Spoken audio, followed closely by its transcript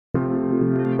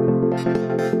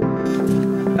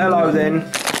Hello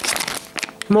then.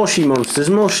 Moshi Monsters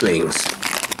Moshlings.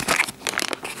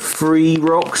 Free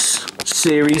Rocks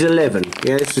Series 11.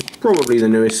 Yeah, this is probably the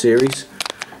newest series.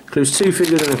 Includes 2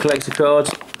 figures and a collector card.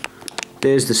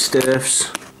 There's the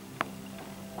Sturfs.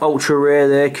 Ultra rare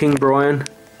there, King Brian.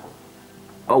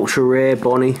 Ultra rare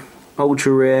Bonnie.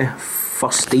 Ultra rare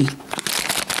Fusty.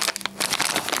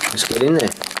 Let's get in there.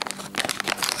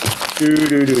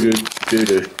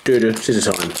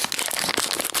 Scissor time.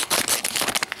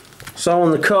 So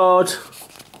on the card,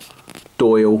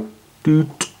 Doyle.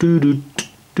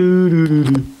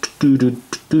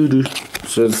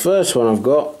 So the first one I've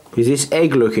got is this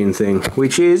egg looking thing,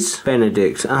 which is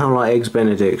Benedict. I don't like eggs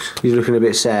Benedict. He's looking a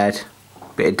bit sad.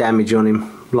 Bit of damage on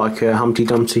him, like Humpty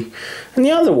Dumpty. And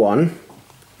the other one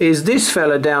is this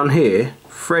fella down here,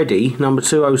 Freddy, number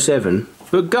 207,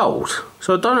 but gold.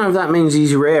 So I don't know if that means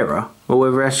he's rarer, or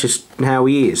whether that's just how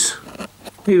he is.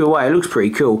 Either way, it looks pretty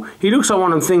cool. He looks like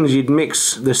one of the things you'd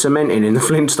mix the cement in the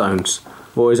Flintstones.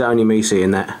 Or is it only me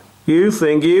seeing that? You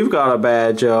think you've got a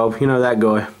bad job. You know that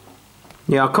guy.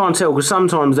 Yeah, I can't tell because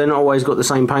sometimes they're not always got the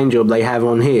same paint job they have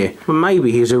on here. But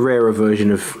maybe he's a rarer version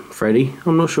of Freddy.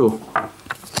 I'm not sure.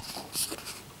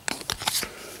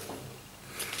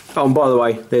 Oh, and by the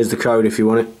way, there's the code if you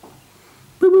want it.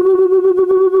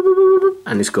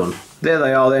 And it's gone. There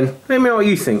they are then. Let me know what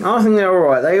you think. I think they're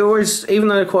alright. They always, even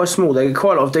though they're quite small, they get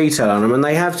quite a lot of detail on them, and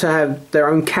they have to have their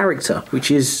own character, which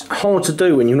is hard to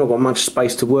do when you've not got much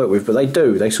space to work with, but they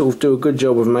do. They sort of do a good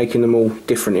job of making them all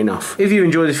different enough. If you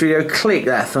enjoyed this video, click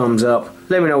that thumbs up.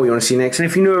 Let me know what you want to see next, and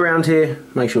if you're new around here,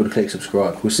 make sure to click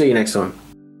subscribe. We'll see you next time.